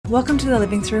Welcome to the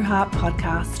Living Through Heart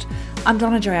podcast. I'm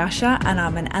Donna Joy Usher and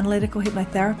I'm an analytical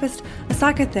hypnotherapist, a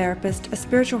psychotherapist, a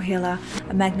spiritual healer,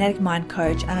 a magnetic mind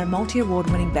coach, and a multi-award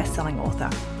winning best-selling author.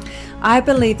 I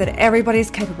believe that everybody is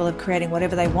capable of creating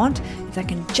whatever they want if they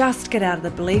can just get out of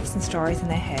the beliefs and stories in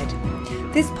their head.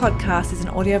 This podcast is an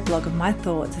audio blog of my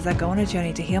thoughts as I go on a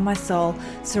journey to heal my soul,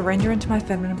 surrender into my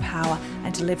feminine power,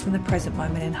 and to live from the present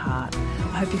moment in heart.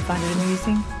 I hope you find it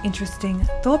amusing, interesting,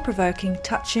 thought-provoking,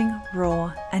 touching,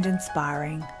 raw, and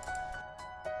inspiring.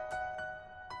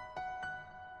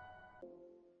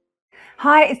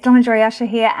 Hi, it's Donna Joy Usher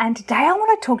here, and today I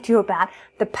want to talk to you about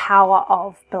the power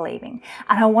of believing.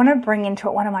 And I want to bring into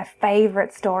it one of my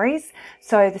favorite stories.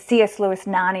 So the C.S. Lewis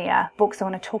Narnia books, I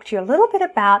want to talk to you a little bit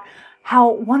about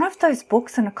how one of those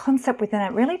books and a concept within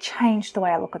it really changed the way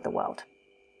I look at the world.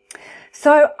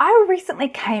 So I recently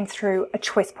came through a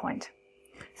choice point.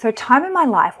 So a time in my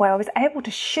life where I was able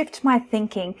to shift my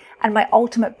thinking and my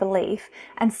ultimate belief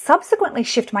and subsequently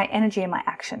shift my energy and my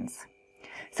actions.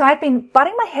 So I'd been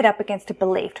butting my head up against a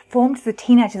belief formed as a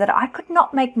teenager that I could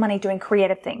not make money doing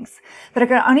creative things, that I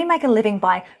could only make a living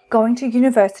by going to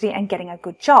university and getting a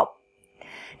good job.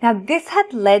 Now this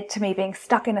had led to me being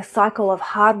stuck in a cycle of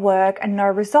hard work and no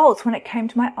results when it came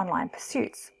to my online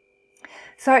pursuits.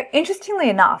 So interestingly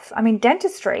enough,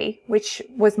 dentistry, which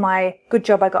was my good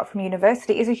job I got from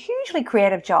university, is a hugely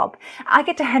creative job. I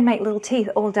get to handmake little teeth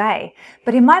all day,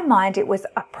 but in my mind it was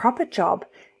a proper job,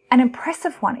 an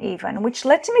impressive one even, which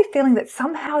led to me feeling that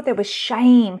somehow there was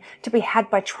shame to be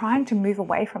had by trying to move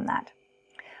away from that.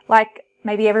 Like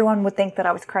maybe everyone would think that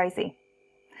I was crazy.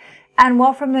 And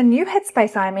while from the new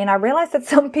headspace I'm in, I realize that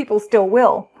some people still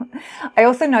will. I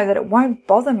also know that it won't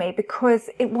bother me because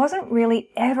it wasn't really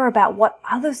ever about what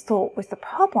others thought was the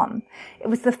problem. It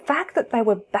was the fact that they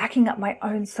were backing up my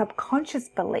own subconscious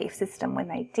belief system when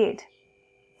they did.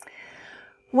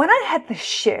 When I had the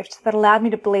shift that allowed me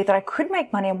to believe that I could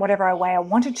make money in whatever way I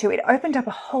wanted to, it opened up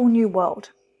a whole new world.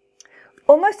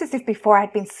 Almost as if before I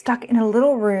had been stuck in a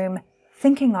little room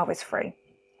thinking I was free.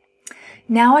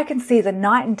 Now I can see the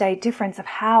night and day difference of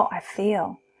how I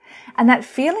feel. And that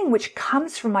feeling which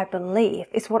comes from my belief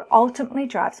is what ultimately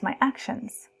drives my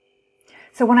actions.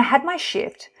 So when I had my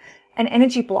shift, an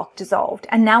energy block dissolved,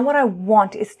 and now what I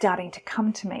want is starting to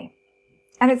come to me.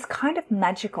 And it's kind of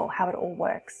magical how it all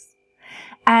works.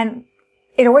 And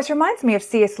it always reminds me of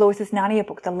C.S. Lewis's Narnia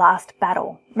book, The Last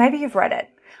Battle. Maybe you've read it.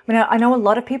 I know a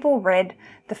lot of people read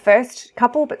the first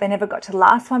couple, but they never got to the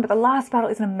last one. But The Last Battle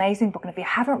is an amazing book. And if you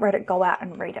haven't read it, go out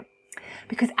and read it.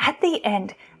 Because at the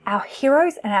end, our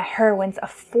heroes and our heroines are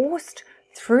forced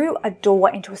through a door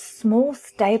into a small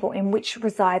stable in which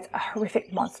resides a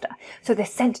horrific monster. So they're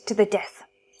sent to the death.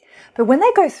 But when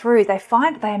they go through, they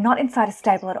find that they are not inside a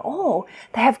stable at all.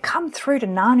 They have come through to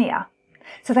Narnia.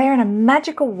 So they are in a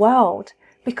magical world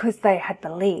because they had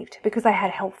believed, because they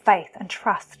had held faith and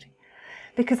trust,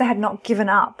 because they had not given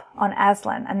up on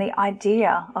Aslan and the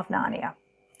idea of Narnia.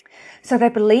 So they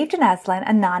believed in Aslan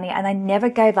and Narnia and they never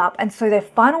gave up, and so their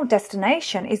final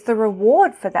destination is the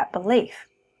reward for that belief.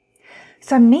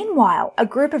 So meanwhile, a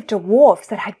group of dwarfs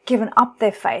that had given up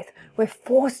their faith were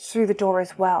forced through the door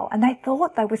as well, and they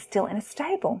thought they were still in a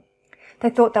stable. They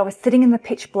thought they were sitting in the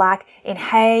pitch black, in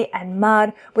hay and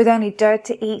mud, with only dirt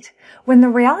to eat, when the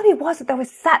reality was that they were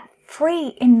sat free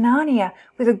in Narnia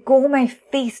with a gourmet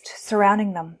feast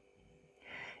surrounding them.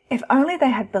 If only they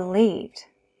had believed,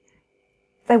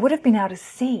 they would have been able to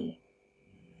see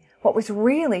what was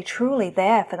really, truly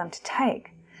there for them to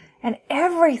take, and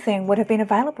everything would have been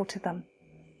available to them.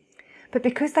 But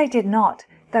because they did not,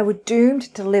 they were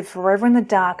doomed to live forever in the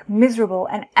dark, miserable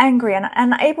and angry and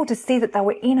unable to see that they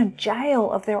were in a jail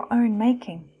of their own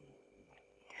making.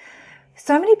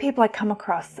 So many people I come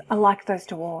across are like those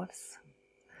dwarves,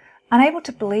 unable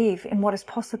to believe in what is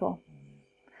possible,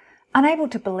 unable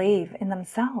to believe in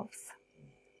themselves.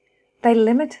 They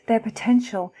limit their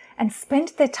potential and spend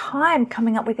their time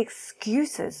coming up with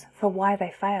excuses for why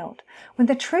they failed, when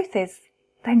the truth is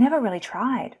they never really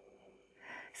tried.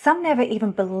 Some never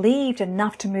even believed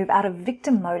enough to move out of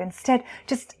victim mode, instead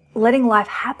just letting life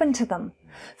happen to them,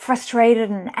 frustrated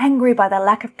and angry by their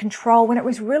lack of control when it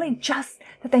was really just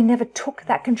that they never took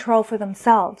that control for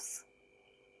themselves.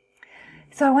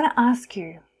 So I want to ask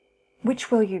you,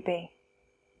 which will you be?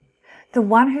 The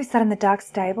one who sat in the dark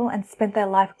stable and spent their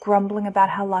life grumbling about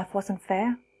how life wasn't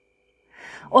fair?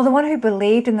 Or the one who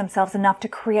believed in themselves enough to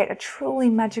create a truly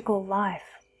magical life?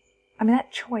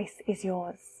 That choice is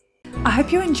yours. I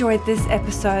hope you enjoyed this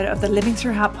episode of the Living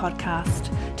Through Heart podcast.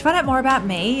 To find out more about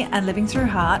me and Living Through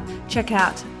Heart, check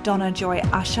out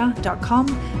donnajoyusher.com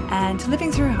and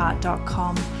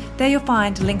livingthroughheart.com. There you'll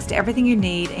find links to everything you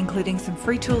need, including some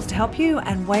free tools to help you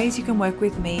and ways you can work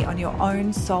with me on your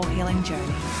own soul healing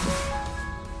journey.